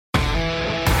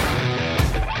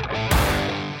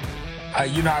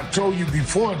I told you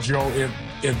before, Joe,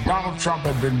 if Donald Trump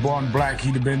had been born black,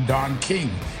 he'd have been Don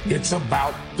King. It's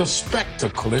about the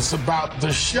spectacle. It's about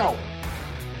the show.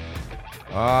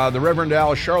 The Reverend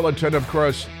Al Sharpton, of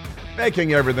course,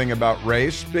 making everything about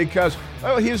race because,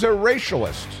 well, he's a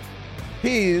racialist.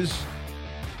 He's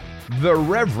the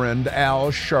Reverend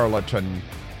Al Sharpton.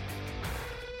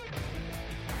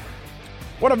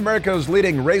 One of America's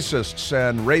leading racists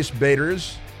and race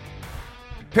baiters,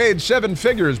 paid 7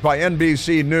 figures by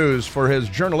NBC News for his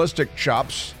journalistic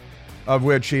chops, of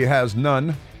which he has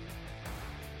none.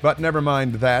 But never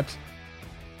mind that.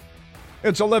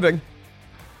 It's a living.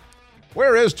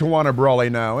 Where is Tawana Brawley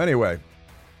now, anyway?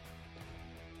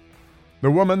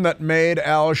 The woman that made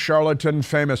Al Sharpton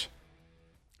famous.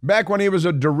 Back when he was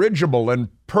a dirigible in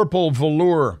purple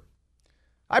velour.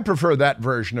 I prefer that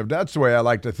version of that's the way I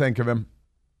like to think of him.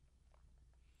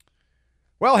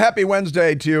 Well, happy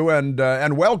Wednesday to you and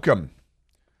welcome.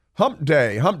 Hump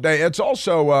Day. It's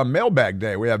also Mailbag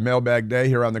Day. We have Mailbag Day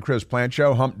here on the Chris Plante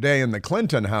Show. Hump Day in the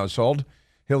Clinton household.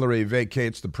 Hillary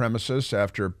vacates the premises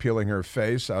after peeling her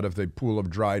face out of the pool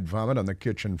of dried vomit on the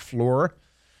kitchen floor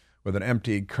with an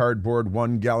empty cardboard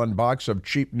 1-gallon box of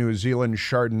cheap New Zealand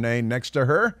Chardonnay next to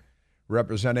her,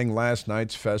 representing last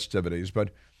night's festivities.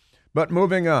 But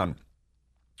moving on.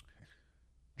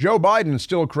 Joe Biden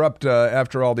still corrupt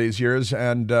after all these years,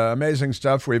 and amazing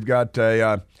stuff. We've got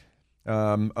a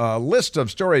list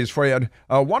of stories for you.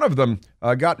 One of them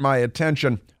got my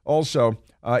attention also.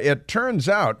 It turns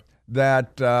out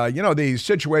that, the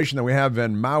situation that we have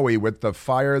in Maui with the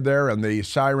fire there and the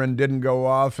siren didn't go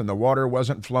off and the water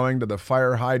wasn't flowing to the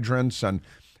fire hydrants and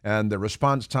the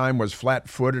response time was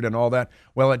flat-footed and all that.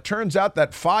 Well, it turns out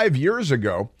that 5 years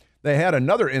ago, they had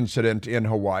another incident in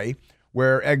Hawaii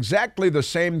where exactly the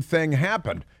same thing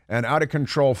happened. An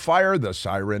out-of-control fire, the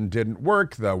siren didn't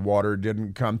work, the water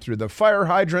didn't come through the fire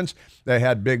hydrants. They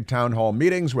had big town hall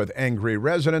meetings with angry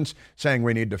residents saying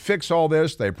we need to fix all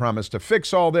this. They promised to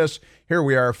fix all this. Here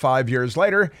we are 5 years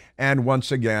later, and once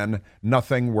again,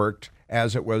 nothing worked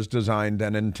as it was designed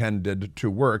and intended to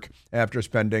work after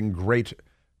spending great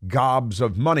gobs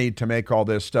of money to make all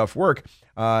this stuff work.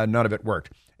 None of it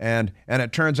worked. And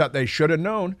it turns out they should have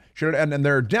known, and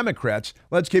they're Democrats.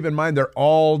 Let's keep in mind they're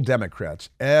all Democrats.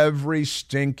 Every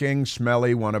stinking,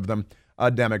 smelly one of them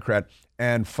a Democrat.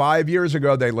 And 5 years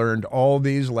ago, they learned all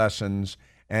these lessons.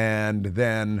 And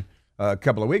then a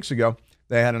couple of weeks ago,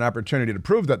 they had an opportunity to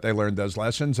prove that they learned those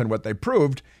lessons. And what they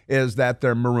proved is that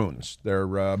they're maroons, they're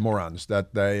morons,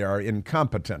 that they are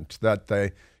incompetent, that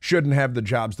they shouldn't have the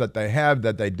jobs that they have,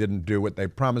 that they didn't do what they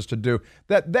promised to do,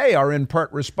 that they are in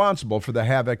part responsible for the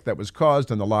havoc that was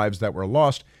caused and the lives that were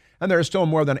lost. And there are still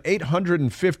more than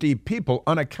 850 people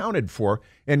unaccounted for,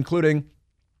 including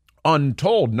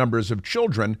untold numbers of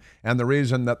children. And the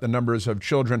reason that the numbers of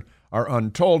children are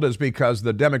untold is because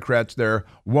the Democrats there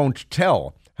won't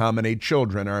tell how many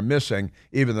children are missing,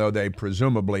 even though they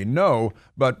presumably know.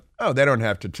 But, they don't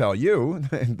have to tell you.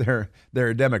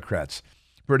 They're Democrats.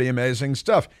 Pretty amazing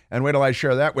stuff. And wait till I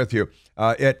share that with you.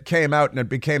 It came out and it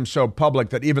became so public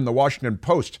that even the Washington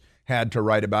Post had to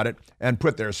write about it and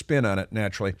put their spin on it,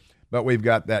 naturally. But we've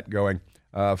got that going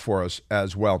for us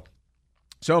as well.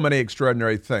 So many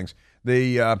extraordinary things.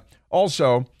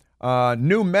 Also,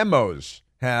 new memos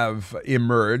have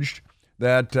emerged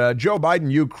that Joe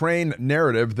Biden Ukraine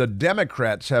narrative the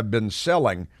Democrats have been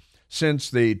selling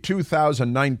since the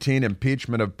 2019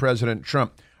 impeachment of President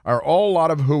Trump are all a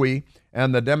lot of hooey.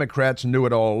 And the Democrats knew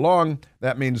it all along.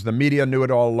 That means the media knew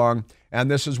it all along. And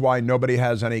this is why nobody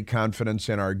has any confidence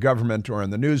in our government or in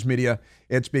the news media.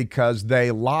 It's because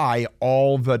they lie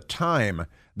all the time.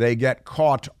 They get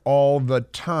caught all the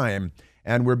time.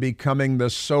 And we're becoming the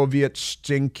Soviet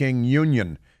stinking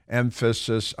union.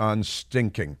 Emphasis on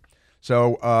stinking.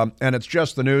 So, and it's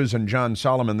Just the News and John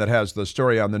Solomon that has the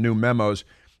story on the new memos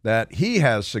that he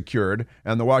has secured,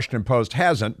 and the Washington Post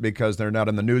hasn't because they're not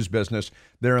in the news business.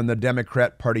 They're in the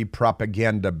Democrat Party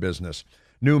propaganda business.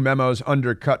 New memos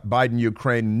undercut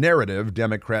Biden-Ukraine narrative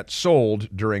Democrats sold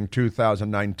during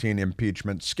 2019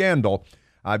 impeachment scandal.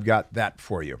 I've got that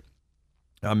for you.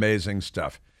 Amazing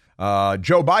stuff.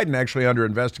 Joe Biden actually under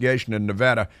investigation in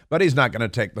Nevada, but he's not going to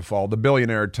take the fall. The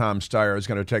billionaire Tom Steyer is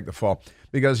going to take the fall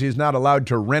because he's not allowed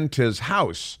to rent his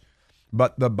house.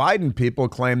 But the Biden people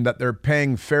claim that they're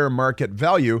paying fair market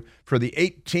value for the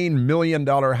 $18 million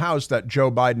house that Joe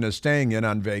Biden is staying in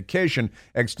on vacation,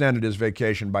 extended his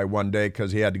vacation by 1 day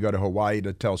because he had to go to Hawaii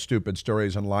to tell stupid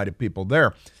stories and lie to people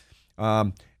there.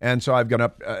 And so I've got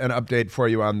an update for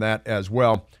you on that as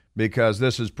well, because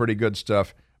this is pretty good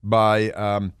stuff by,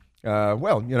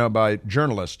 by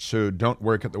journalists who don't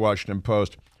work at the Washington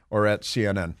Post or at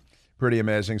CNN. Pretty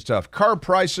amazing stuff. Car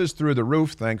prices through the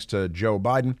roof thanks to Joe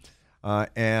Biden,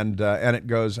 and it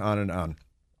goes on and on.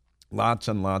 Lots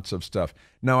and lots of stuff.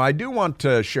 Now, I do want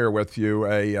to share with you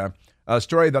a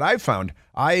story that I found.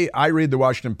 I read the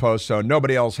Washington Post, so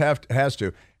nobody else has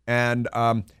to, and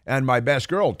my best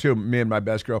girl too. Me and my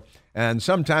best girl. And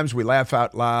sometimes we laugh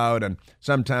out loud, and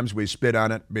sometimes we spit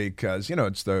on it because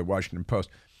it's the Washington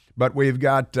Post. But we've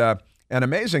got an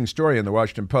amazing story in the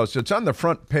Washington Post. It's on the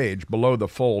front page below the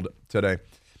fold today.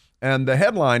 And the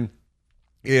headline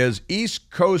is East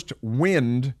Coast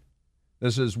Wind.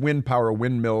 This is wind power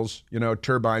windmills,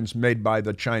 turbines made by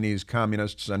the Chinese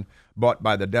communists and bought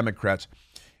by the Democrats.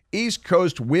 East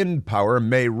Coast wind power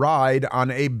may ride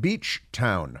on a beach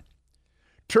town.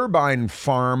 Turbine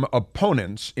farm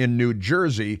opponents in New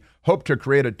Jersey hope to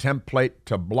create a template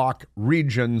to block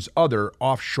region's other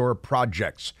offshore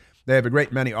projects. They have a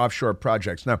great many offshore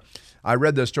projects. Now, I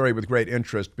read this story with great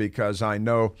interest because I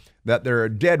know that there are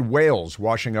dead whales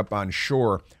washing up on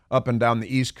shore up and down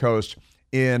the East Coast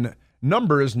in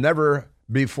numbers never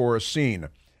before seen.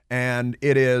 And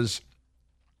it is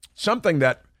something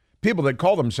that people that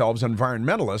call themselves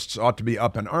environmentalists ought to be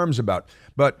up in arms about.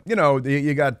 But,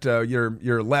 you got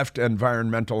your left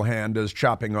environmental hand is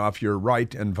chopping off your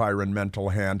right environmental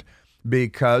hand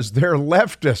because they're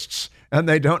leftists and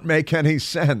they don't make any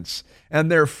sense. And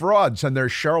they're frauds and they're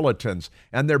charlatans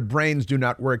and their brains do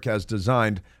not work as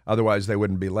designed. Otherwise, they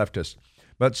wouldn't be leftists.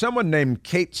 But someone named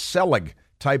Kate Selig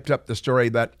typed up the story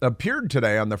that appeared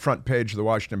today on the front page of the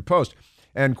Washington Post.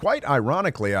 And quite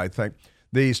ironically, I think,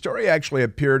 the story actually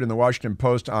appeared in the Washington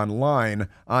Post online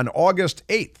on August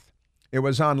 8th. It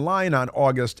was online on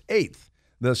August 8th,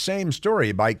 the same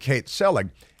story by Kate Selig.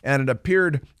 And it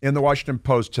appeared in the Washington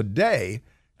Post today,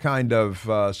 kind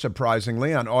of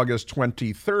surprisingly, on August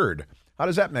 23rd. How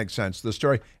does that make sense? The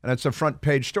story, and it's a front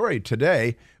page story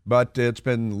today, but it's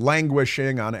been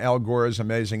languishing on Al Gore's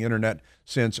amazing internet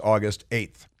since August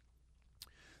 8th.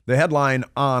 The headline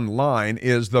online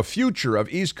is "The future of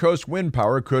East Coast wind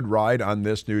power could ride on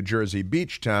this New Jersey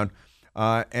beach town."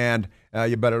 And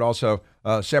you bet it also,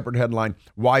 a separate headline,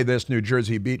 "Why this New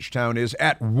Jersey beach town is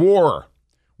at war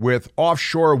with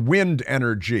offshore wind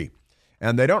energy."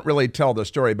 And they don't really tell the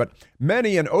story, but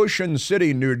many in Ocean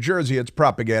City, New Jersey, it's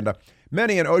propaganda,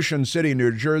 many in Ocean City,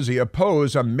 New Jersey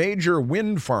oppose a major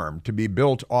wind farm to be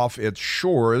built off its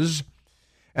shores,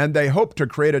 and they hope to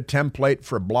create a template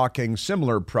for blocking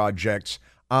similar projects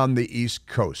on the East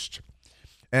Coast.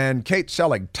 And Kate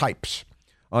Selig types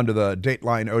under the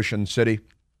Dateline Ocean City,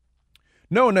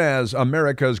 "Known as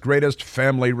America's greatest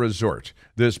family resort,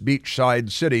 this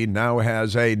beachside city now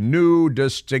has a new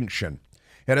distinction.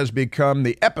 It has become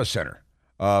the epicenter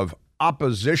of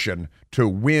opposition to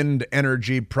wind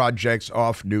energy projects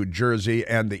off New Jersey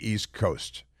and the East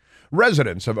Coast.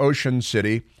 Residents of Ocean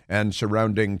City and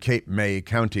surrounding Cape May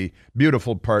County,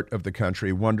 beautiful part of the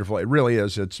country, wonderful. It really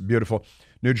is. It's beautiful.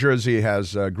 New Jersey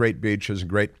has great beaches,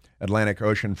 great Atlantic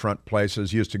Ocean front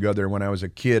places. Used to go there when I was a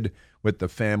kid with the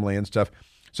family and stuff.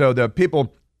 So the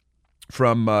people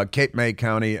from Cape May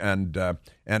County and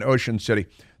Ocean City,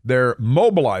 they're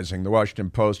mobilizing, the Washington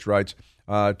Post writes,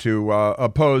 to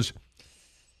oppose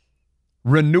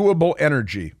renewable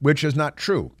energy, which is not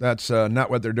true. That's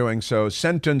not what they're doing. So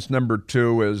sentence number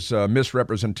 2 is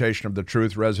misrepresentation of the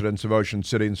truth. Residents of Ocean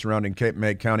City and surrounding Cape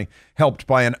May County, helped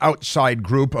by an outside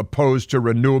group opposed to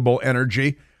renewable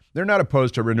energy. They're not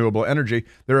opposed to renewable energy.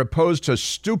 They're opposed to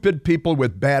stupid people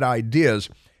with bad ideas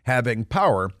having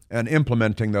power and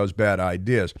implementing those bad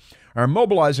ideas. Are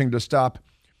mobilizing to stop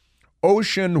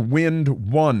Ocean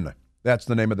Wind 1. That's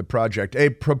the name of the project. A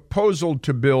proposal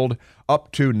to build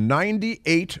up to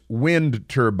 98 wind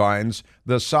turbines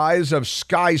the size of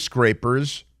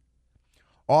skyscrapers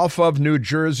off of New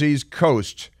Jersey's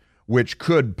coast, which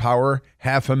could power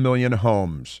 500,000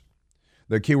 homes.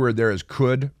 The key word there is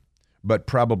could, but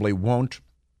probably won't.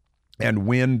 And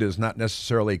wind is not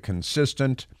necessarily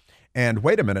consistent. And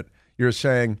wait a minute, you're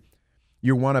saying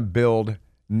you want to build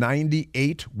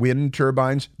 98 wind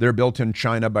turbines. They're built in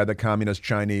China by the Communist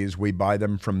Chinese. We buy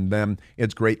them from them.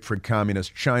 It's great for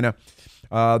Communist China.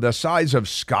 The size of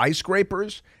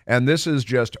skyscrapers, and this is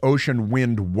just Ocean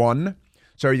Wind 1.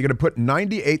 So you're going to put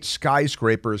 98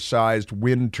 skyscraper-sized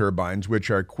wind turbines,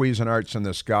 which are Cuisinarts in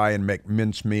the sky and make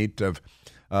mincemeat of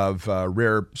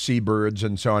rare seabirds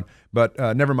and so on. But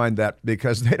never mind that,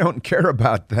 because they don't care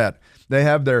about that. They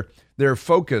have their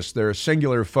focus, their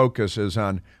singular focus is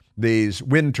on these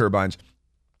wind turbines,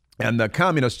 and the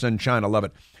communists in China love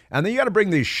it. And then you got to bring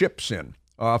these ships in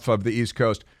off of the East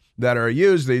Coast that are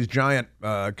used, these giant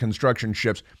construction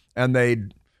ships, and they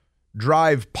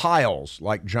drive piles,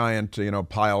 like giant,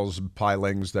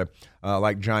 pilings,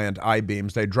 like giant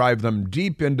I-beams. They drive them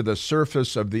deep into the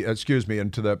surface of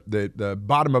into the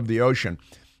bottom of the ocean.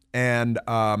 And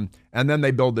then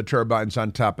they build the turbines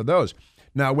on top of those.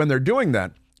 Now, when they're doing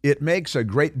that, it makes a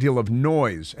great deal of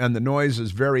noise, and the noise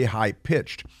is very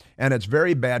high-pitched, and it's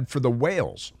very bad for the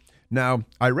whales. Now,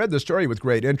 I read the story with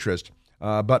great interest,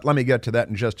 but let me get to that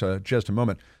in just a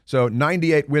moment. So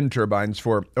 98 wind turbines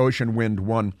for Ocean Wind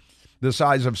 1, the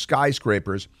size of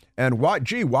skyscrapers. And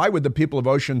why would the people of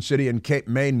Ocean City and Cape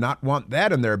May not want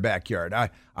that in their backyard?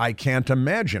 I can't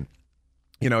imagine.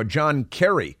 John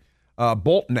Kerry,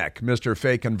 Boltneck, Mr.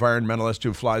 Fake Environmentalist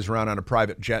who flies around on a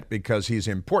private jet because he's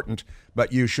important,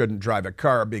 but you shouldn't drive a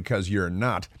car because you're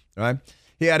not, right?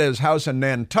 He had his house in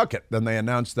Nantucket. Then they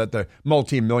announced that the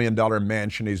multi-million-dollar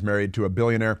mansion, he's married to a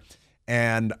billionaire,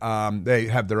 and they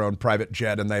have their own private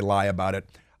jet, and they lie about it.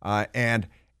 And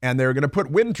they're going to put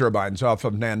wind turbines off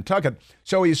of Nantucket.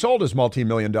 So he sold his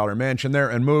multi-million-dollar mansion there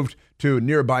and moved to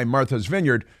nearby Martha's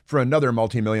Vineyard for another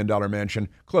multi-million-dollar mansion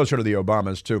closer to the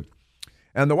Obamas, too.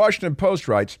 And the Washington Post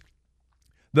writes,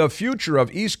 the future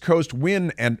of East Coast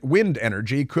wind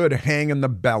energy could hang in the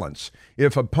balance.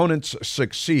 If opponents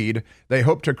succeed, they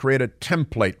hope to create a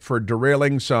template for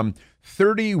derailing some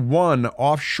 31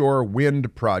 offshore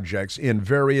wind projects in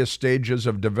various stages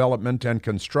of development and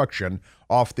construction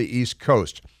off the East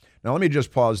Coast. Now, let me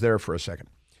just pause there for a second.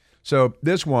 So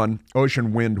this one,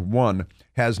 Ocean Wind 1,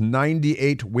 has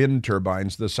 98 wind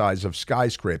turbines the size of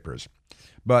skyscrapers.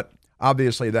 But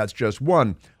obviously, that's just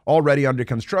one. Already under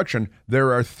construction,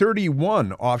 there are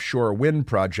 31 offshore wind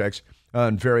projects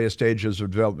in various stages of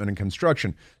development and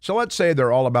construction. So let's say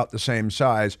they're all about the same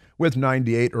size with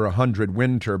 98 or 100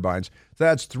 wind turbines.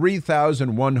 That's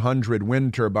 3,100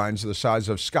 wind turbines the size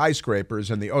of skyscrapers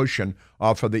in the ocean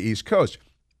off of the East Coast.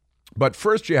 But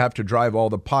first you have to drive all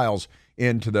the piles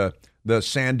into the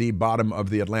sandy bottom of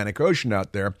the Atlantic Ocean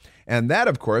out there. And that,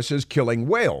 of course, is killing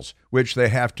whales, which they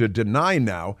have to deny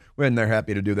now when they're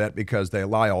happy to do that because they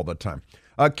lie all the time.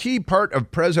 A key part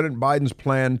of President Biden's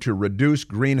plan to reduce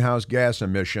greenhouse gas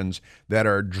emissions that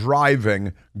are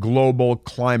driving global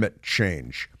climate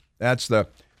change. That's the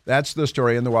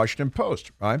story in the Washington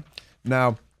Post, right?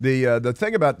 Now, the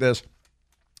thing about this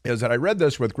is that I read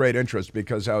this with great interest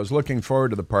because I was looking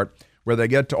forward to the part where they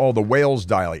get to all the whales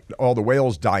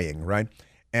dying, right?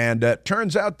 And it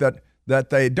turns out that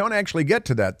they don't actually get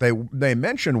to that. They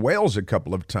mention whales a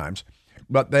couple of times,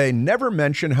 but they never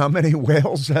mention how many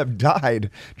whales have died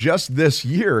just this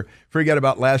year. Forget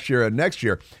about last year and next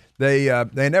year. They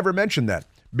never mention that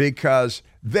because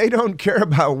they don't care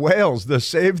about whales. The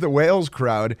Save the Whales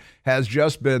crowd has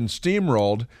just been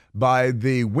steamrolled by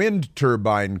the wind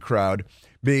turbine crowd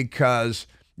because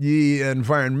the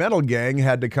environmental gang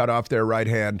had to cut off their right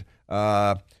hand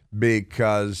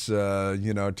because,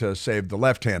 to save the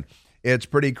left hand. It's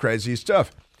pretty crazy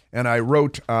stuff. And I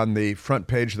wrote on the front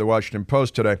page of the Washington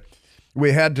Post today,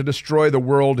 we had to destroy the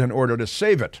world in order to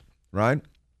save it, right?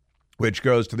 Which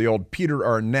goes to the old Peter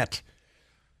Arnett,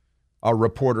 a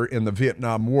reporter in the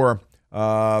Vietnam War,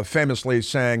 famously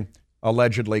saying,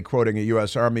 allegedly quoting a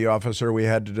U.S. Army officer, we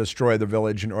had to destroy the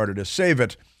village in order to save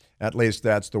it. At least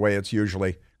that's the way it's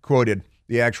usually quoted.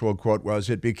 The actual quote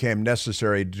was, it became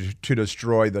necessary to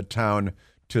destroy the town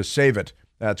to save it.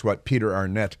 That's what Peter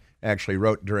Arnett actually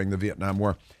wrote during the Vietnam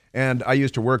War. And I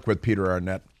used to work with Peter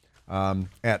Arnett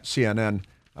at CNN,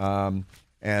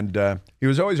 and he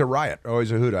was always a riot,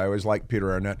 always a hoot. I always liked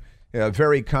Peter Arnett. A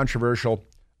very controversial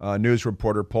news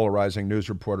reporter, polarizing news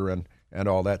reporter, and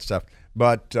all that stuff.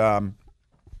 But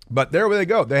there they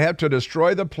go. They have to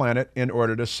destroy the planet in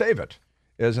order to save it.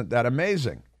 Isn't that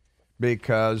amazing?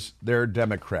 Because they're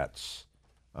Democrats.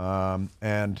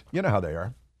 And you know how they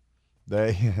are.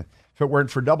 If it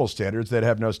weren't for double standards, they'd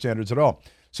have no standards at all.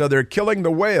 So they're killing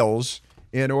the whales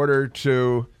in order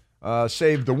to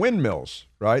save the windmills,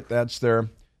 right? That's their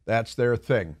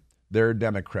thing. They're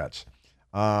Democrats.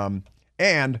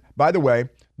 And by the way,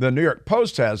 the New York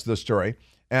Post has the story,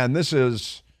 and this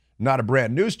is not a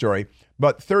brand new story,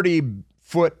 but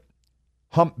 30-foot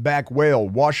humpback whale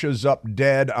washes up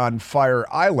dead on Fire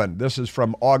Island. This is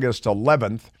from August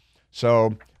 11th,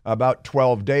 so about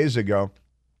 12 days ago.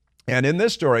 And in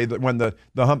this story, when the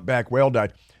humpback whale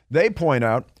died, they point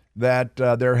out that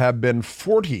there have been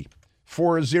 40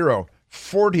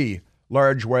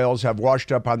 large whales have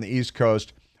washed up on the East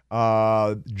Coast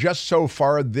just so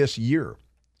far this year.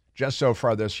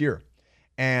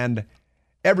 And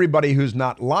everybody who's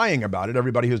not lying about it,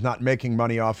 everybody who's not making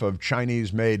money off of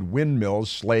Chinese-made windmills,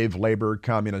 slave labor,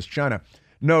 communist China,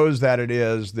 knows that it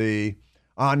is the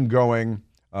ongoing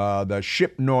the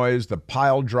ship noise, the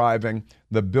pile driving,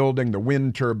 the building, the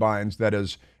wind turbines that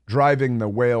is driving the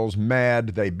whales mad.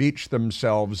 They beach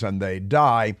themselves and they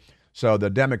die. So the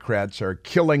Democrats are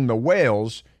killing the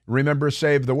whales. Remember,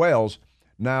 save the whales.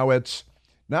 Now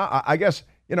I guess,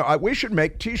 we should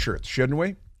make T-shirts, shouldn't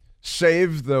we?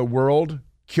 Save the world,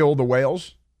 kill the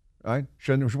whales. Right?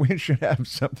 We should have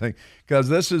something, because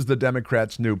this is the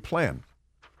Democrats' new plan.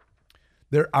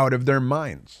 They're out of their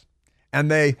minds.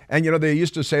 And they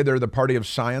used to say they're the party of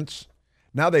science.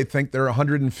 Now they think there are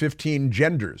 115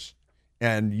 genders,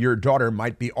 and your daughter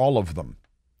might be all of them.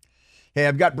 Hey,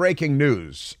 I've got breaking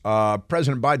news.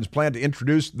 President Biden's plan to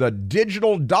introduce the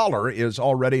digital dollar is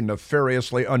already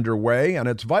nefariously underway, and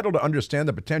it's vital to understand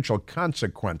the potential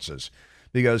consequences.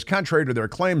 Because contrary to their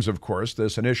claims, of course,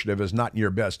 this initiative is not in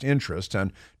your best interest,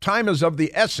 and time is of the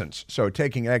essence. So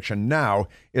taking action now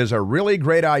is a really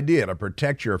great idea to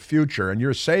protect your future and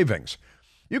your savings.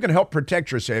 You can help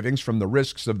protect your savings from the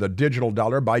risks of the digital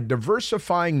dollar by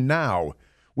diversifying now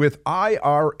with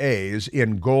IRAs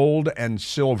in gold and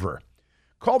silver.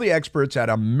 Call the experts at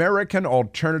American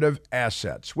Alternative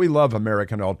Assets. We love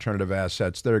American Alternative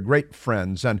Assets. They're great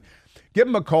friends. And give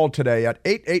them a call today at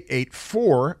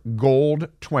 888-4GOLD20,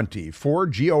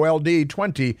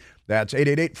 4GOLD20. That's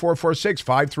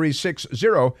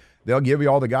 888-446-5360. They'll give you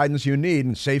all the guidance you need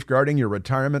in safeguarding your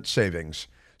retirement savings.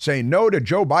 Say no to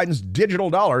Joe Biden's digital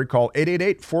dollar. Call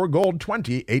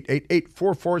 888-4GOLD20,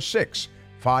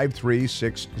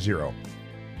 888-446-5360.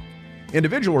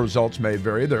 Individual results may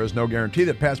vary. There is no guarantee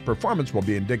that past performance will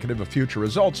be indicative of future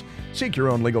results. Seek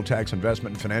your own legal, tax,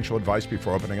 investment, and financial advice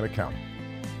before opening an account.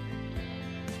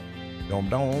 Dom,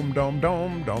 dom, dom,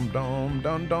 dom, dom, dom,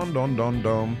 dom, dom, dom, dom,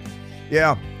 dom.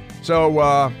 Yeah,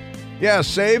 so,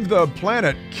 save the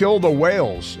planet, kill the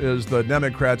whales is the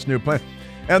Democrats' new plan.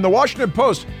 And the Washington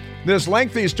Post, this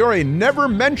lengthy story, never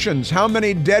mentions how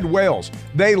many dead whales.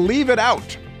 They leave it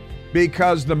out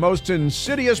because the most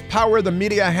insidious power the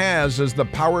media has is the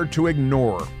power to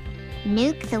ignore.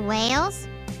 Nuke the whales?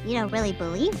 You don't really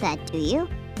believe that, do you?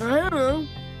 I don't know.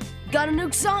 Gotta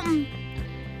nuke something.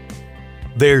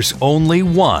 There's only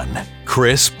one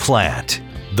Chris Plante.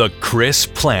 The Chris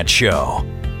Plante Show.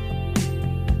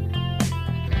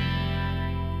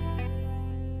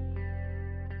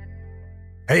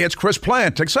 Hey, it's Chris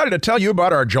Plante. Excited to tell you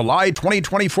about our July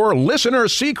 2024 Listener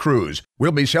Sea Cruise.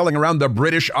 We'll be sailing around the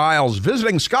British Isles,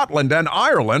 visiting Scotland and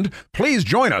Ireland. Please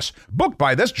join us. Book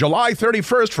by this July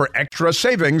 31st for extra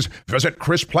savings. Visit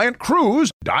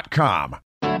ChrisPlanteCruise.com.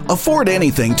 Afford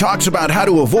Anything talks about how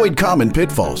to avoid common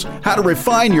pitfalls, how to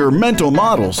refine your mental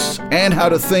models, and how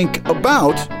to think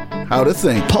about how to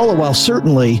think. Paula, while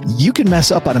certainly you can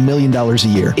mess up on $1 million a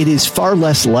year, it is far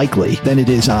less likely than it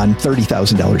is on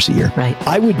 $30,000 a year. Right.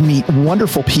 I would meet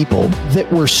wonderful people that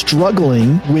were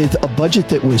struggling with a budget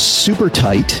that was super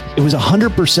tight. It was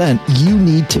 100%. You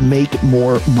need to make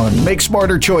more money. Make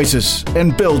smarter choices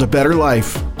and build a better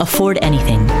life. Afford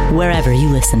Anything, wherever you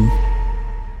listen.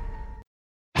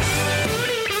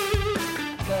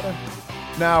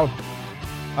 Now,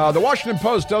 the Washington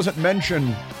Post doesn't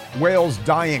mention whales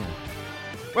dying.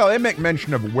 Well, they make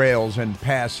mention of whales in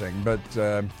passing, but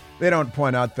they don't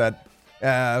point out that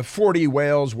 40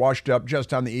 whales washed up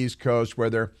just on the East Coast where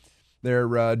they're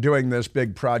doing this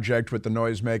big project with the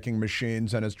noise-making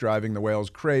machines, and it's driving the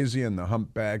whales crazy and the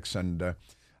humpbacks. And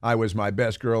my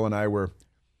best girl and I were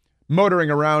motoring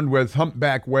around with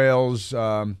humpback whales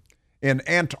in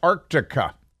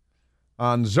Antarctica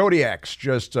on Zodiacs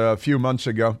just a few months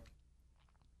ago.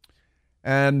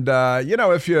 And,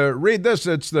 if you read this,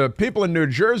 it's the people in New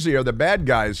Jersey are the bad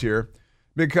guys here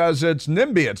because it's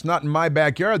NIMBY. It's not in my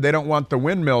backyard. They don't want the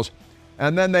windmills.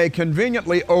 And then they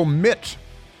conveniently omit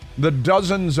the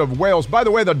dozens of whales. By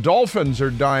the way, the dolphins are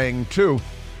dying too.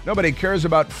 Nobody cares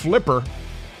about Flipper.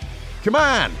 Come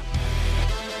on.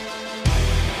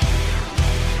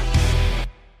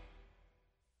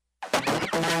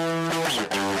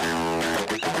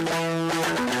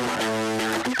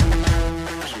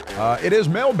 It is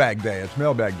Mailbag Day. It's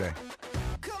Mailbag Day.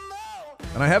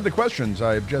 And I have the questions.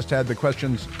 I've just had the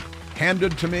questions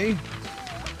handed to me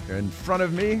in front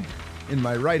of me in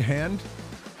my right hand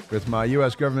with my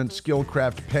U.S. government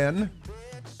Skillcraft pen.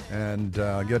 And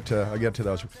I'll get to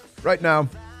those. Right now,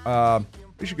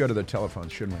 we should go to the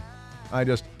telephones, shouldn't we?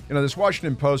 This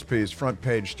Washington Post piece, front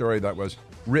page story that was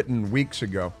written weeks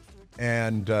ago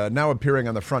and now appearing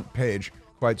on the front page,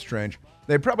 quite strange.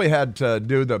 They probably had to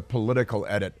do the political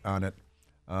edit on it,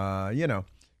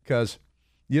 because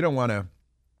you don't want to.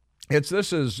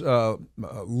 This is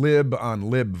lib on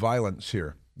lib violence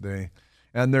here.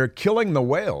 And they're killing the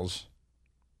whales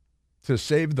to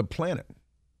save the planet.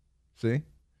 See,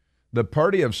 the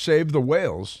party of Save the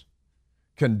Whales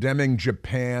condemning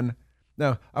Japan.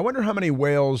 Now, I wonder how many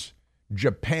whales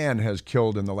Japan has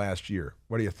killed in the last year.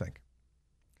 What do you think?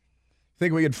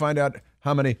 Think we could find out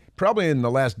how many? Probably in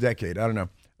the last decade. I don't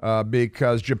know.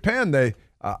 Because Japan,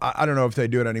 I don't know if they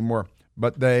do it anymore,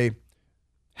 but they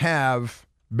have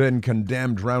been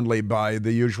condemned roundly by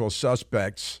the usual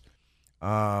suspects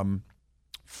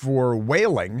for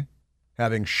whaling,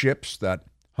 having ships that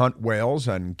hunt whales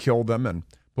and kill them and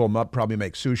pull them up, probably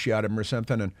make sushi out of them or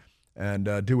something,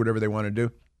 and do whatever they want to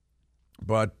do.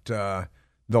 But the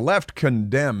left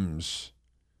condemns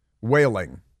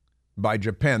whaling by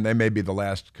Japan. They may be the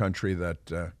last country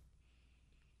that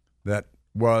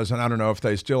was, and I don't know if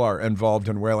they still are involved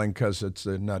in whaling because it's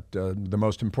not the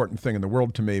most important thing in the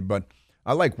world to me, but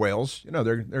I like whales. You know,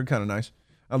 they're kind of nice.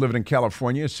 I lived in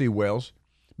California, see whales.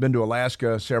 Been to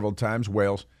Alaska several times,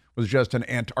 whales. Was just in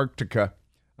Antarctica,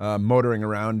 motoring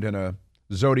around in a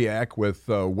Zodiac with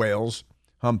whales,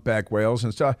 humpback whales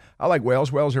and stuff. I like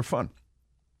whales. Whales are fun.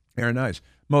 They're nice.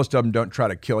 Most of them don't try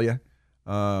to kill you.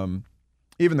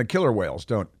 Even the killer whales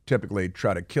don't typically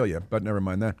try to kill you, but never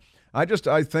mind that.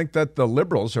 I think that the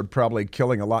liberals are probably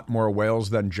killing a lot more whales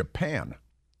than Japan.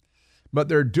 But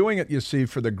they're doing it, you see,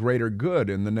 for the greater good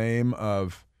in the name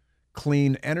of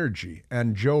clean energy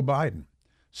and Joe Biden.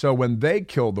 So when they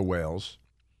kill the whales,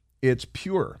 it's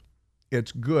pure.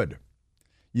 It's good.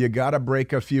 You got to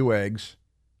break a few eggs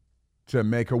to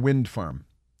make a wind farm.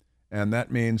 And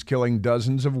that means killing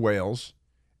dozens of whales,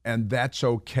 and that's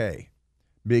okay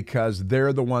because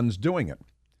they're the ones doing it.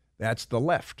 That's the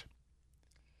left.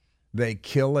 They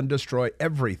kill and destroy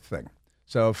everything.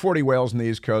 So 40 whales on the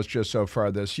East Coast just so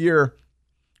far this year,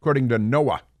 according to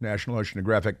NOAA, National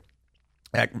Oceanographic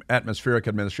Atmospheric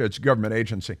Administration. It's a government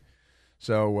agency.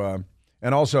 So,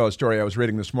 and also a story I was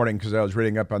reading this morning because I was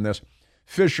reading up on this.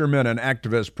 Fishermen and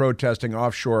activists protesting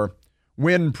offshore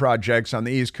wind projects on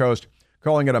the East Coast,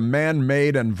 calling it a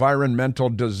man-made environmental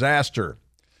disaster.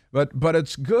 But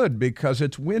it's good because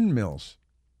it's windmills.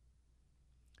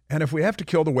 And if we have to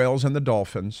kill the whales and the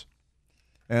dolphins,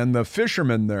 and the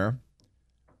fishermen there,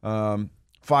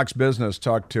 Fox Business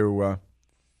talked to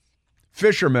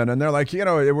fishermen, and they're like, you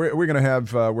know, we're going to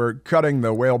have, we're cutting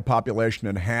the whale population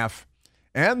in half.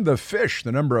 And the fish,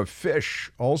 the number of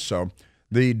fish also,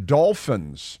 the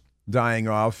dolphins dying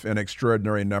off in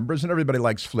extraordinary numbers, and everybody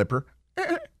likes Flipper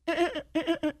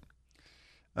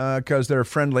because they're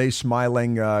friendly,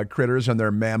 smiling critters, and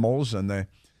they're mammals, and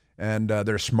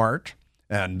they're smart,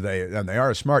 and they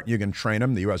are smart. You can train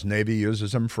them. The U.S. Navy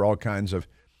uses them for all kinds of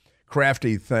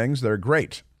crafty things. They're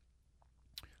great.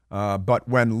 But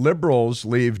when liberals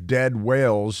leave dead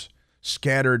whales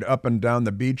scattered up and down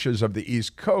the beaches of the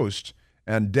East Coast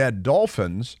and dead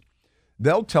dolphins,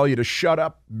 they'll tell you to shut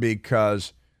up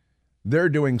because they're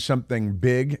doing something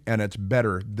big and it's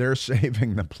better. They're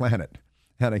saving the planet.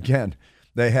 And again,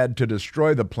 they had to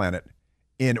destroy the planet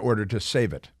in order to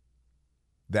save it.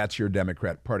 That's your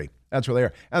Democrat Party. That's what they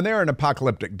are. And they're an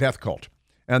apocalyptic death cult.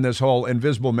 And this whole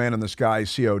invisible man in the sky,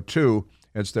 CO2,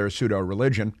 it's their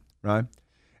pseudo-religion, right?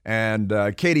 And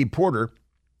Katie Porter,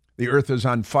 the earth is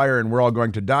on fire and we're all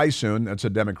going to die soon. That's a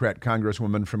Democrat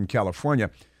congresswoman from California,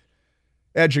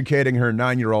 educating her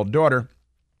 9-year-old daughter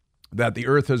that the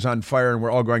earth is on fire and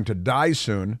we're all going to die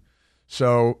soon.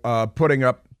 So putting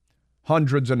up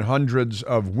hundreds and hundreds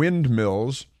of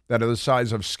windmills that are the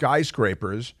size of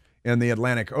skyscrapers in the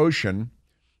Atlantic Ocean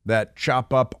that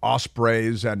chop up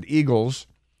ospreys and eagles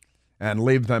and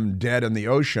leave them dead in the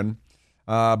ocean.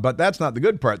 But that's not the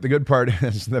good part. The good part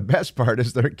is, the best part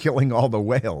is they're killing all the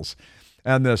whales.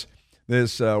 And this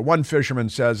one fisherman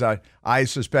says, I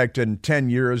suspect in 10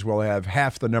 years we'll have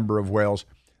half the number of whales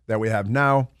that we have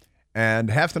now and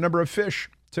half the number of fish,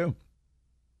 too.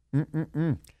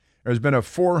 There's been a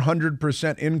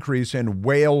 400% increase in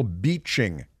whale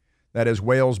beaching. That is,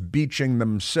 whales beaching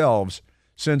themselves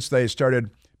since they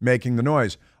started making the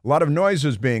noise. A lot of noise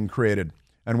is being created.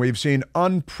 And we've seen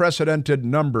unprecedented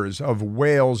numbers of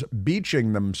whales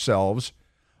beaching themselves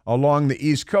along the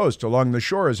East Coast, along the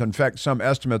shores. In fact, some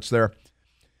estimates there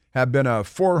have been a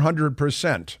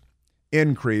 400%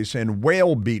 increase in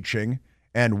whale beaching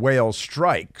and whale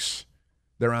strikes.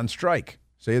 They're on strike.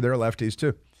 See, they're lefties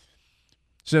too.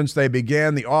 Since they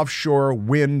began the offshore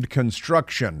wind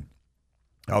construction,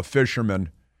 a fisherman,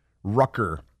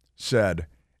 Rucker, said.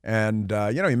 And,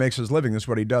 he makes his living. That's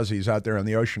what he does. He's out there in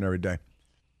the ocean every day.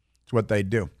 It's what they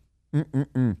do.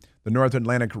 The North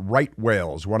Atlantic right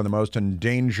whales, one of the most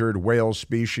endangered whale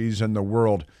species in the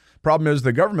world. Problem is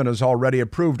the government has already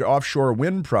approved offshore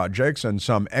wind projects, and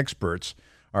some experts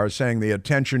are saying the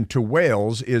attention to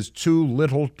whales is too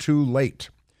little too late.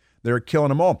 They're killing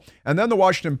them all. And then the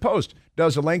Washington Post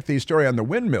does a lengthy story on the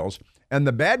windmills, and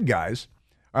the bad guys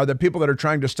are the people that are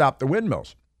trying to stop the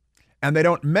windmills. And they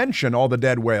don't mention all the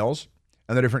dead whales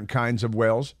and the different kinds of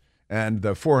whales and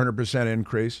the 400%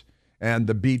 increase and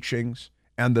the beachings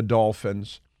and the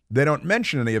dolphins. They don't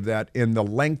mention any of that in the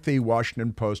lengthy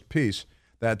Washington Post piece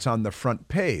that's on the front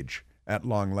page at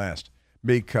long last,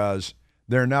 because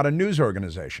they're not a news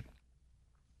organization.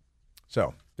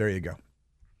 So there you go.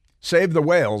 Save the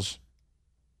whales,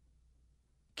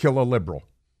 kill a liberal.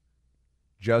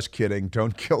 Just kidding.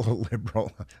 Don't kill a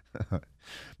liberal.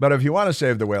 But if you want to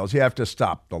save the whales, you have to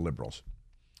stop the liberals.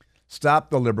 Stop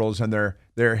the liberals and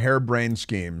their harebrained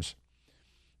schemes.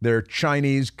 Their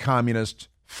Chinese communist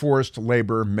forced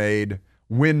labor-made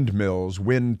windmills,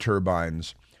 wind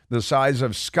turbines, the size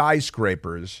of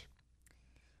skyscrapers.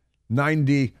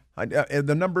 90.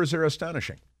 The numbers are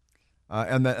astonishing.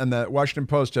 And the Washington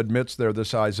Post admits they're the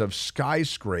size of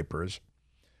skyscrapers.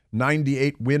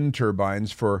 98 wind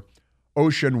turbines for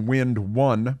Ocean Wind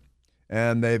 1,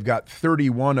 and they've got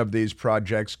 31 of these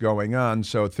projects going on,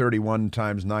 so 31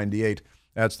 times 98,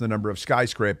 that's the number of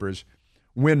skyscrapers,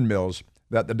 windmills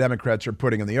that the Democrats are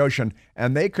putting in the ocean,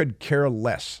 and they could care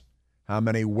less how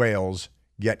many whales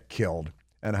get killed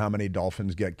and how many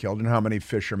dolphins get killed and how many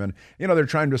fishermen. You know, they're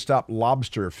trying to stop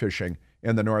lobster fishing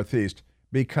in the Northeast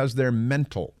because they're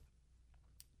mental.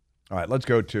 All right, let's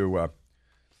go to,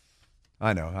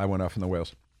 I know, I went off on the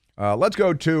whales. Let's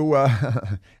go to,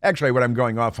 actually what I'm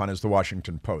going off on is the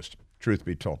Washington Post, truth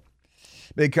be told.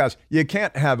 Because you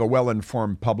can't have a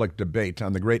well-informed public debate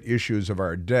on the great issues of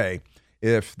our day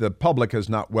if the public is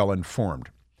not well-informed.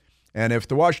 And if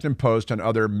the Washington Post and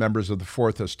other members of the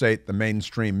Fourth Estate, the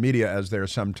mainstream media as they're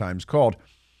sometimes called,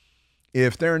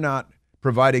 if they're not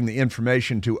providing the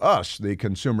information to us, the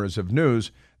consumers of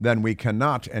news, then we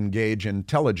cannot engage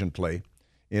intelligently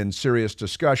in serious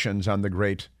discussions on the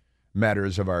great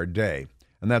matters of our day.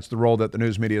 And that's the role that the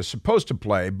news media is supposed to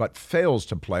play, but fails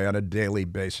to play on a daily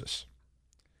basis.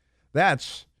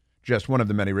 That's just one of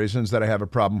the many reasons that I have a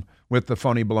problem with the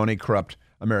phony, baloney, corrupt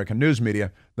American news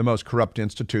media, the most corrupt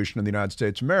institution in the United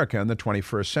States of America in the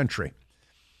 21st century.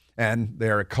 And they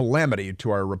are a calamity to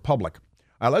our republic.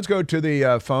 Let's go to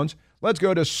the phones. Let's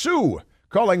go to Sue,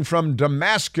 calling from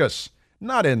Damascus,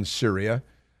 not in Syria.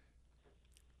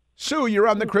 Sue, you're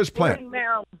on the Chris Plant.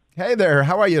 Hey there.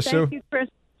 How are you, Sue? Thank you, Chris.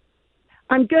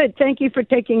 I'm good. Thank you for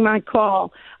taking my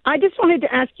call. I just wanted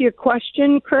to ask you a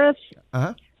question, Chris.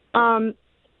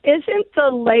 Isn't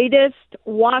the latest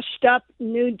washed-up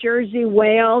New Jersey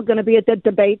whale going to be at the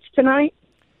debates tonight?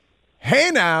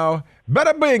 Hey now,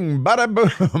 bada bing, bada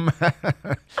boom.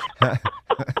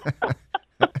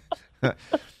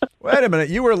 Wait a minute.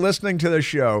 You were listening to the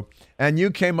show, and you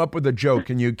came up with a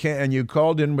joke, and you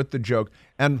called in with the joke.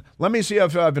 And let me see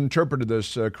if I've interpreted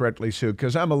this correctly, Sue,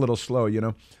 because I'm a little slow, you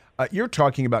know. You're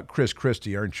talking about Chris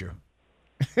Christie, aren't you?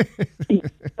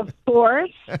 Of course.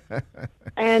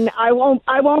 And I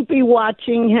won't be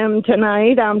watching him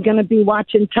tonight. I'm going to be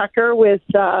watching Tucker with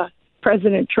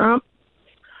President Trump.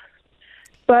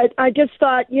 But I just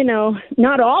thought, you know,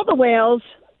 not all the whales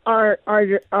are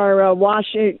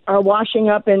washing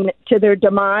up and to their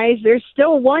demise. There's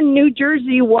still one New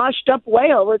Jersey washed up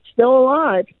whale that's still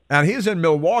alive. And he's in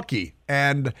Milwaukee.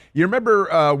 And you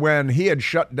remember when he had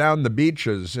shut down the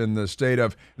beaches in the state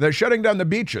of, they're shutting down the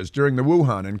beaches during the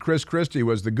Wuhan, and Chris Christie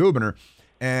was the governor,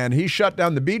 and he shut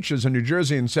down the beaches in New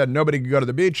Jersey and said nobody could go to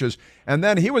the beaches. And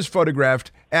then he was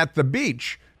photographed at the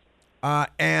beach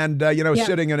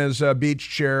sitting in his beach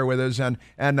chair with his and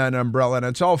an umbrella, and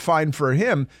it's all fine for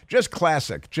him. Just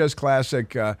classic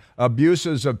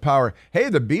abuses of power. Hey,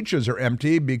 the beaches are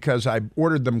empty because I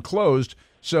ordered them closed,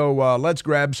 so let's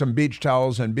grab some beach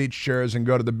towels and beach chairs and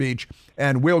go to the beach,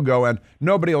 and we'll go, and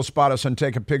nobody will spot us and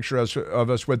take a picture of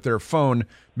us with their phone,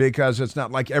 because it's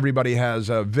not like everybody has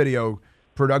a video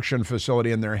production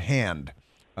facility in their hand,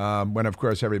 when, of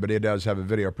course, everybody does have a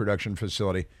video production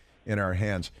facility in our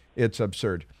hands. It's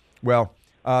absurd. Well,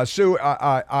 Sue,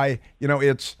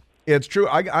 it's true.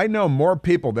 I know more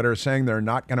people that are saying they're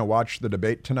not going to watch the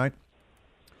debate tonight.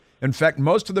 In fact,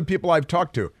 most of the people I've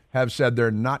talked to have said they're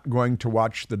not going to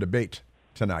watch the debate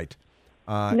tonight.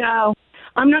 No,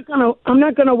 I'm not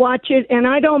going to watch it, and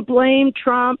I don't blame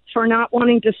Trump for not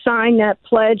wanting to sign that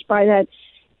pledge by that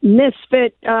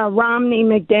misfit Romney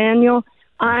McDaniel.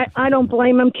 I don't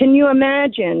blame him. Can you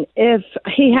imagine if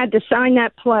he had to sign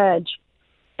that pledge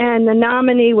and the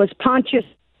nominee was Pontius?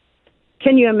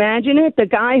 Can you imagine it? The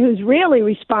guy who's really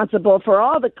responsible for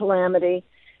all the calamity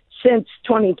since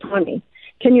 2020.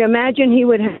 Can you imagine he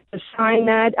would have to sign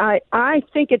that? I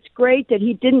think it's great that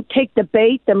he didn't take the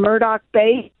bait, the Murdoch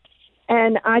bait,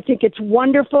 and I think it's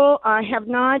wonderful. I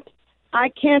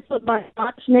canceled my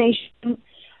Fox Nation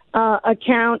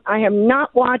account. I have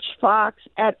not watched Fox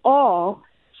at all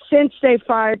since they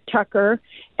fired Tucker.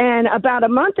 And about a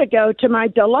month ago, to my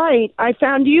delight, I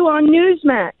found you on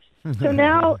Newsmax. So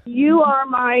now you are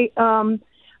my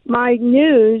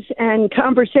news and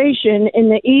conversation in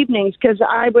the evenings, because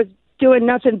I was doing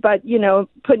nothing but,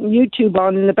 putting YouTube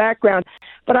on in the background.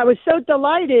 But I was so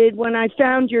delighted when I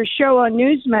found your show on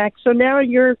Newsmax. So now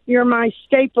you're my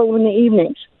staple in the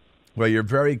evenings. Well, you're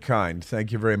very kind.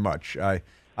 Thank you very much. I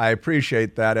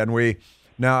appreciate that. And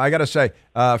now I got to say,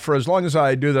 for as long as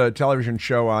I do the television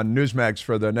show on Newsmax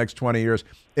for the next 20 years,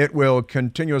 it will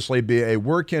continuously be a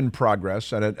work in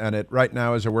progress. And it right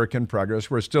now is a work in progress.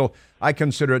 I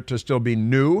consider it to still be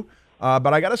new.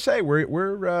 But I got to say,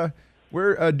 we're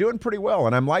doing pretty well.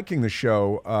 And I'm liking the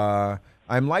show. I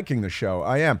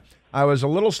am. I was a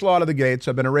little slow out of the gates.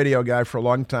 I've been a radio guy for a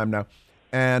long time now.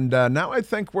 And now I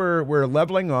think we're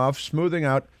leveling off, smoothing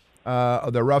out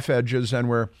the rough edges,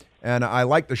 and I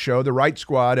like the show. The Right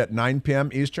Squad at 9 p.m.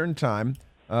 Eastern Time.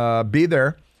 Be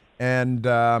there. And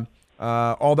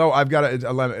although I've got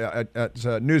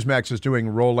Newsmax is doing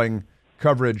rolling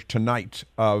coverage tonight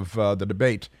of the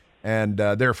debate, and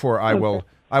therefore I will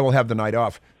have the night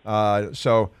off,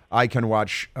 so I can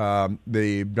watch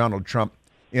the Donald Trump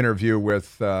interview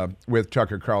with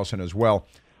Tucker Carlson as well.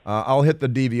 I'll hit the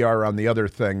DVR on the other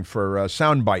thing for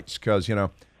sound bites, because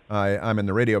I'm in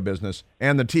the radio business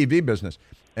and the TV business,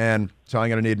 and so I'm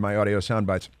going to need my audio sound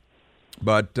bites.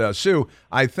 But Sue,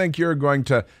 I think you're going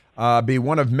to be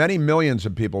one of many millions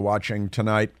of people watching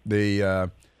tonight the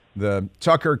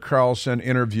Tucker Carlson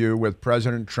interview with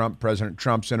President Trump, President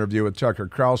Trump's interview with Tucker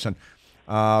Carlson,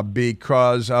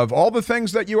 because of all the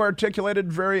things that you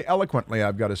articulated very eloquently,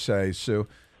 I've got to say, Sue.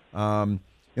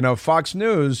 Fox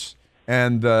News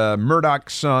and the Murdoch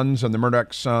sons and the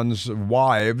Murdoch sons'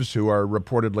 wives, who are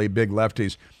reportedly big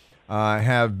lefties,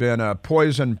 have been a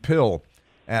poison pill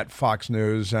at Fox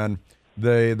News. And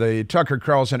the Tucker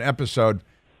Carlson episode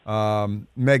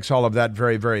makes all of that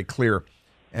very, very clear.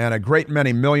 And a great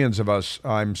many millions of us,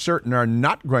 I'm certain, are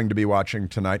not going to be watching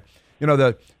tonight.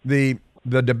 The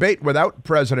debate without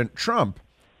President Trump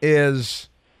is,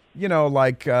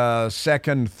 like a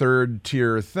second, third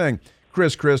tier thing.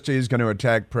 Chris Christie is going to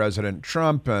attack President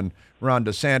Trump, and Ron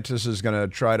DeSantis is going to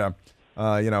try to,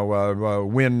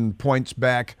 win points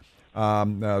back.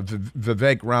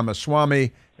 Vivek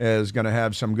Ramaswamy is going to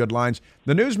have some good lines.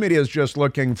 The news media is just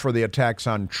looking for the attacks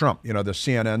on Trump, the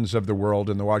CNNs of the world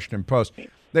and the Washington Post.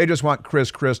 They just want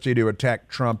Chris Christie to attack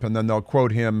Trump, and then they'll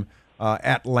quote him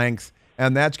at length,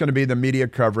 and that's going to be the media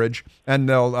coverage, and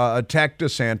they'll attack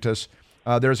DeSantis.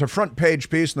 There's a front page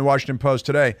piece in the Washington Post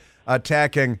today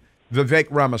attacking Vivek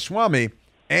Ramaswamy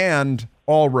and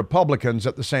all Republicans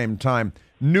at the same time.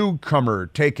 Newcomer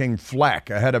taking flack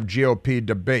ahead of GOP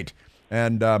debate,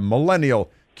 and millennial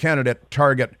candidate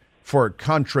target for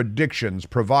contradictions,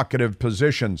 provocative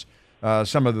positions,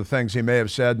 some of the things he may have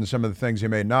said and some of the things he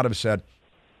may not have said.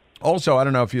 Also, I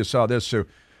don't know if you saw this, Sue,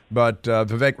 but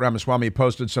Vivek Ramaswamy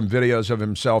posted some videos of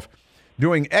himself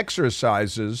doing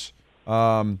exercises.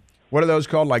 What are those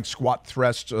called? Like squat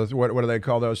thrusts? What do they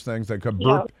call those things? They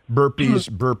call burpees.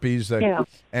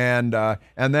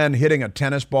 And then hitting a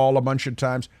tennis ball a bunch of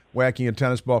times, whacking a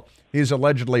tennis ball. He's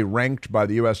allegedly ranked by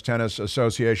the U.S. Tennis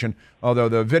Association, although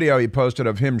the video he posted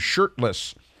of him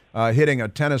shirtless hitting a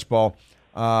tennis ball,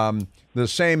 the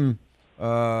same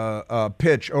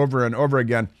pitch over and over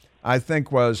again, I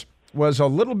think was a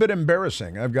little bit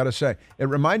embarrassing, I've got to say. It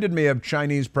reminded me of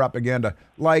Chinese propaganda.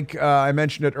 Like I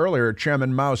mentioned it earlier,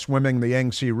 Chairman Mao swimming the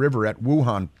Yangtze River at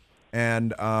Wuhan.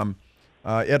 And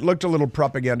it looked a little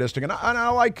propagandistic. And I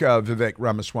like Vivek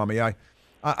Ramaswamy.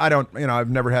 I don't, I've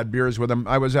never had beers with him.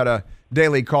 I was at a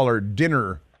Daily Caller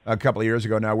dinner a couple of years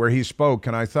ago now where he spoke,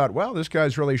 and I thought, well, this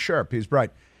guy's really sharp. He's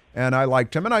bright. And I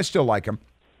liked him, and I still like him.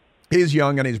 He's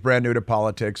young, and he's brand new to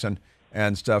politics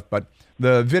and stuff. But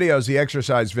the videos, the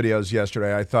exercise videos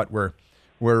yesterday, I thought were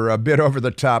a bit over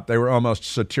the top. They were almost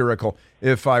satirical.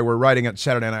 If I were writing at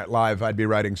Saturday Night Live, I'd be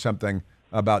writing something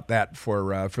about that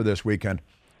for this weekend.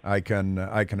 I can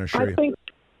assure you.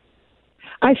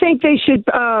 I think they should.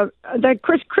 That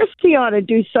Chris Christie ought to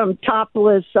do some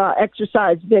topless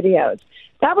exercise videos.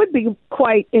 That would be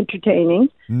quite entertaining.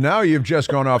 Now you've just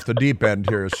gone off the deep end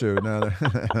here, Sue.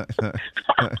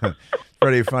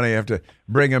 Pretty funny. You have to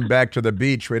bring him back to the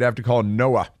beach. We'd have to call him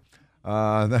Noah.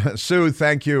 Sue,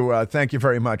 thank you. Thank you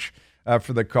very much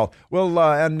for the call.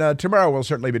 And tomorrow we'll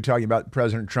certainly be talking about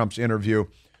President Trump's interview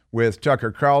with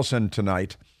Tucker Carlson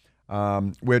tonight,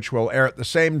 which will air at the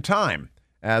same time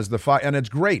as and it's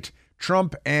great.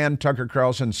 Trump and Tucker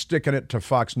Carlson sticking it to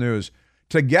Fox News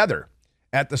together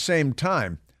at the same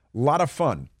time. A lot of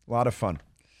fun.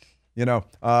 You know,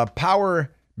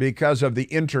 power because of the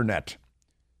internet.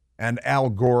 And Al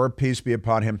Gore, peace be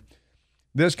upon him.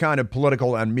 This kind of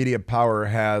political and media power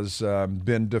has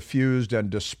been diffused and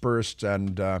dispersed,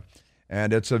 and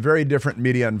it's a very different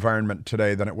media environment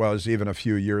today than it was even a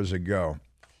few years ago.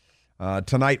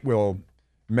 Tonight we'll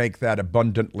make that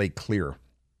abundantly clear.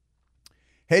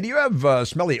 Hey, do you have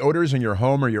smelly odors in your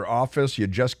home or your office you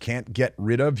just can't get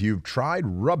rid of? You've tried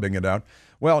rubbing it out.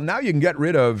 Well, now you can get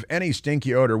rid of any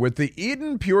stinky odor with the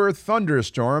Eden Pure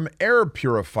Thunderstorm Air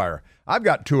Purifier. I've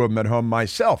got 2 of them at home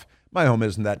myself. My home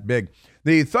isn't that big.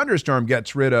 The Thunderstorm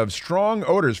gets rid of strong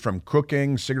odors from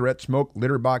cooking, cigarette smoke,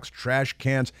 litter box, trash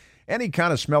cans, any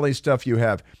kind of smelly stuff you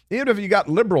have. Even if you got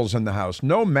liberals in the house,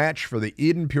 no match for the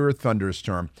Eden Pure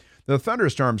Thunderstorm. The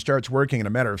Thunderstorm starts working in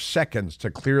a matter of seconds to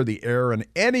clear the air in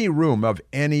any room of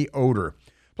any odor.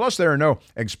 Plus, there are no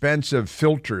expensive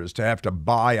filters to have to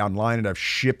buy online and have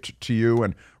shipped to you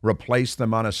and replace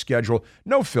them on a schedule.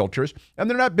 No filters, and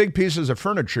they're not big pieces of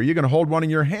furniture. You can hold one in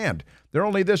your hand. They're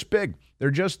only this big.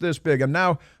 They're just this big. And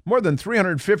now, more than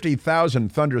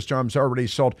 350,000 Thunderstorms already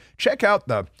sold. Check out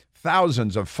the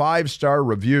thousands of 5-star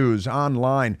reviews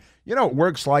online. You know, it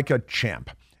works like a champ.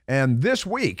 And this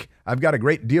week, I've got a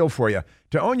great deal for you.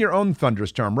 To own your own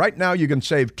Thunderstorm, right now you can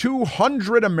save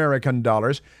 $200 American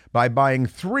dollars by buying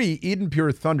 3 Eden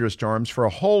Pure Thunderstorms for a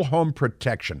whole home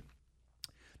protection.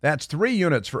 That's 3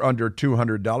 units for under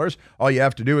 $200. All you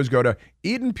have to do is go to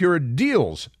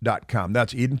EdenPureDeals.com.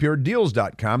 That's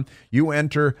EdenPureDeals.com. You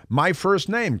enter my first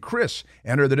name, Chris.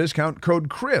 Enter the discount code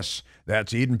Chris.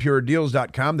 That's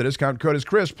EdenPureDeals.com. The discount code is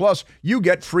Chris. Plus, you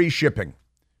get free shipping.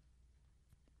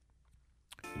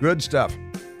 Good stuff.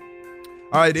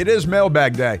 All right, it is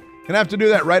Mailbag Day. Gonna have to do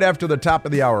that right after the top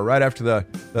of the hour, right after the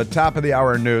top of the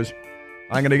hour news.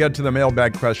 I'm gonna get to the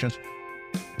mailbag questions.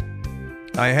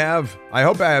 I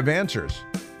hope I have answers.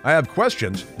 I have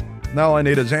questions. Now all I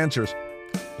need is answers.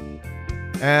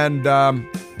 And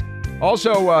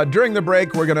also, during the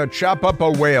break, we're gonna chop up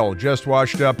a whale just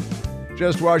washed up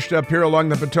here along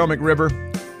the Potomac River.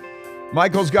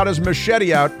 Michael's got his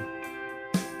machete out.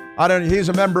 He's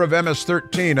a member of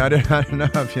MS-13. I don't know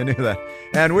if you knew that.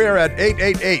 And we're at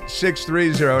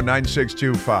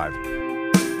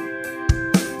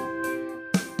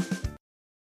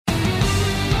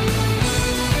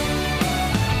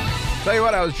Tell you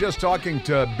what, I was just talking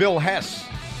to Bill Hess,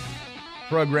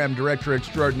 Program Director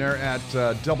Extraordinaire at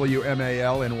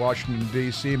WMAL in Washington,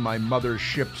 D.C., my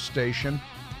mothership station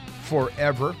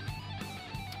forever.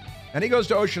 And he goes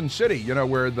to Ocean City, you know,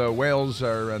 where the whales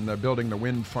are, and they're building the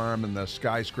wind farm and the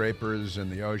skyscrapers in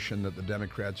the ocean that the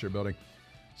Democrats are building.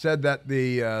 Said that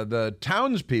the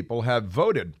townspeople have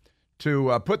voted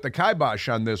to put the kibosh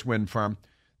on this wind farm.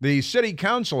 The city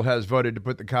council has voted to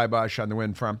put the kibosh on the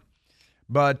wind farm.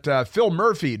 But Phil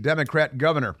Murphy, Democrat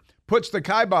governor, puts the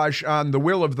kibosh on the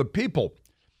will of the people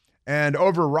and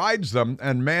overrides them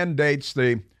and mandates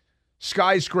the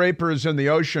skyscrapers in the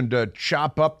ocean to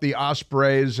chop up the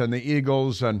ospreys and the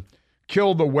eagles and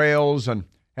kill the whales and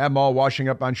have them all washing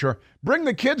up on shore. Bring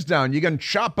the kids down. You can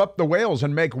chop up the whales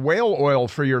and make whale oil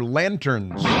for your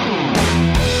lanterns.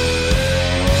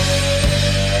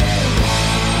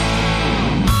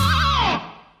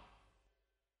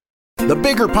 The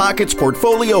Bigger Pockets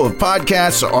portfolio of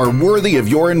podcasts are worthy of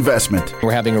your investment.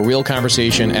 We're having a real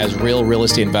conversation as real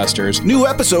estate investors. New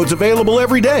episodes available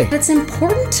every day. It's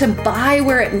important to buy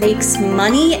where it makes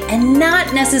money and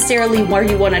not necessarily where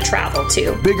you want to travel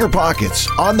to. Bigger Pockets,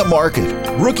 On the Market,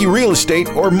 Rookie Real Estate,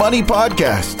 or Money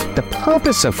Podcast. The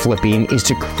purpose of flipping is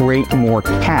to create more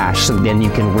cash so then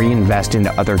you can reinvest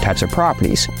into other types of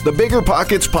properties. The Bigger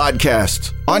Pockets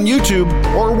Podcast on YouTube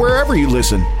or wherever you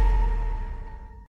listen.